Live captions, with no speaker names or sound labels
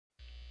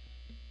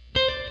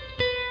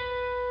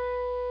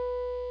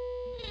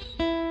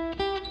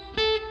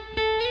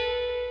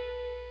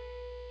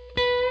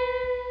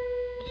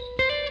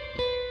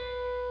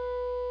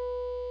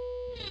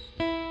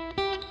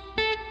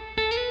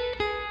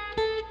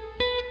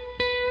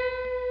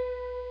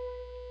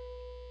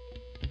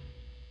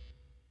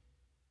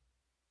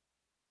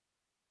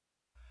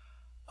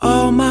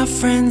All my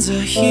friends are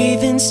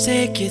heathens,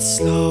 take it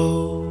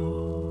slow.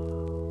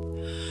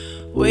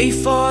 Wait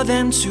for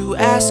them to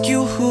ask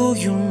you who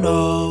you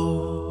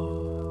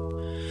know.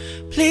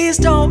 Please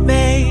don't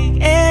make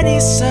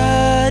any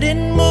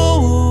sudden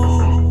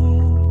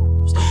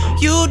moves.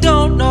 You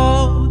don't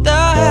know the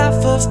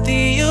half of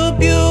the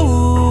abuse.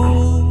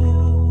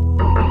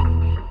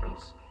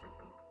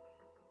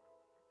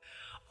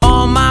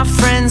 All my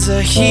friends are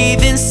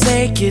heathens,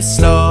 take it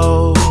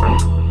slow.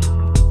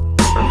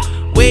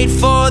 Wait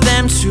for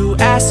them to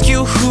ask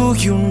you who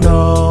you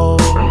know.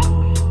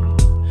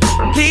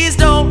 Please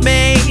don't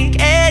make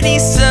any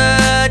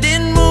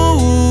sudden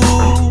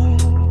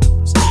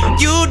moves.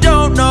 You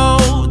don't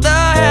know the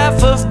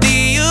half of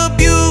the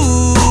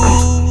abuse.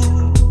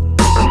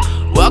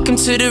 Welcome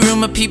to the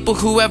room of people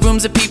who have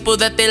rooms of people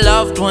that they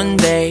loved one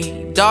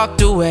day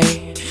docked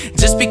away.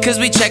 Just because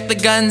we check the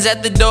guns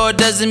at the door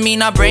doesn't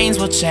mean our brains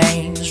will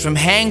change from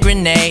hand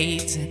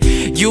grenades.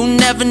 You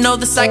never know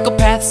the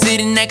psychopath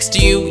sitting next to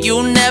you.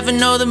 You'll never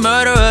know the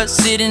murderer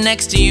sitting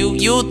next to you.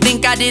 You'll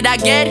think I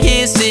get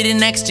here sitting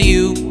next to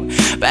you.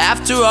 But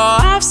after all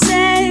I've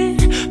said,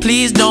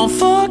 please don't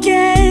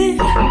forget.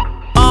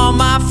 All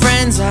my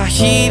friends are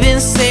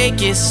heathens, take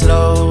it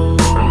slow.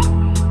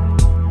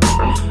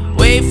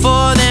 Wait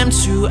for them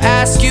to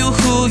ask you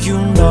who you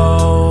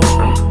know.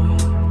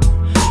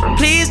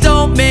 Please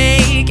don't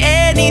make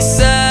any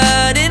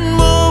sudden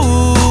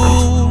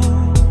moves.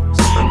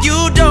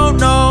 You don't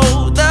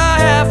know the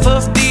half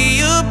of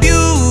the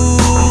abuse.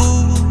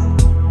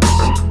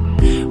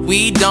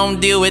 We don't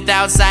deal with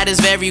outsiders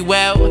very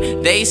well.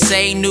 They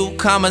say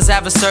newcomers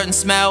have a certain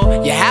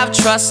smell. You have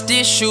trust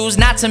issues,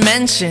 not to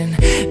mention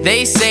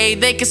they say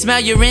they can smell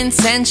your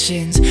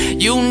intentions.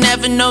 You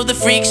never know the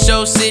freak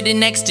show sitting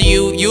next to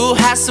you. You'll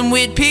have some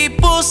weird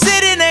people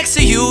sitting next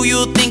to you.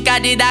 You'll think I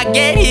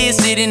get here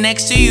sitting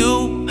next to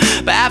you.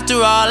 But after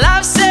all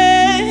I've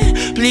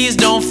said, please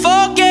don't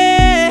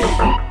forget.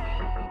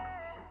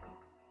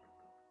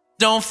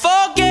 Don't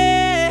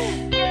forget.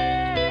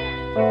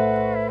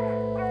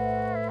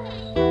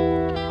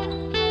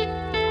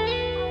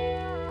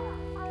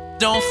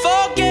 Don't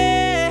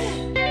forget.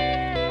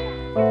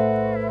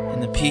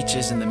 And the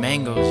peaches and the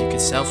mangoes you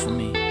could sell for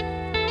me.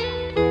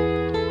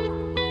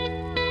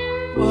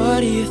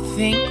 What do you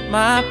think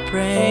my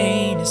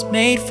brain is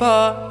made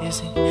for?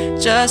 Is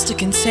it just a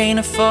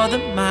container for the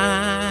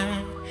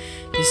mind?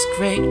 This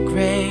great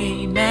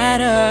gray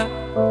matter.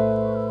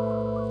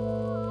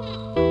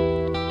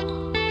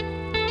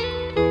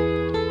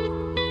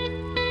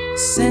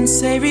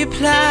 Sensei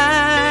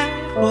replied,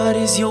 what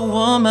is your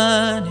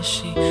woman? Is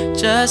she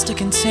just a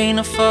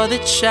container for the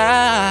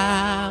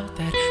child?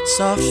 That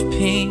soft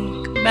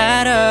pink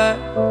matter.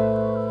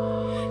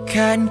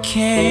 Cotton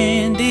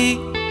candy,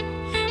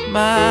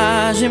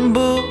 Majin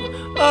Buu.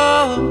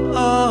 Oh,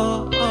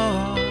 oh,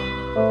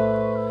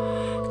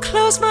 oh.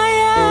 Close my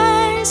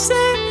eyes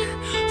and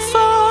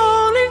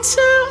fall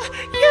into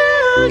you.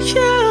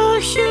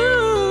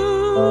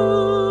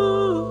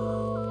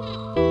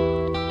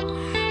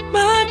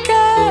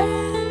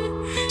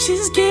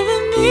 She's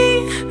giving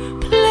me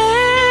pleasure.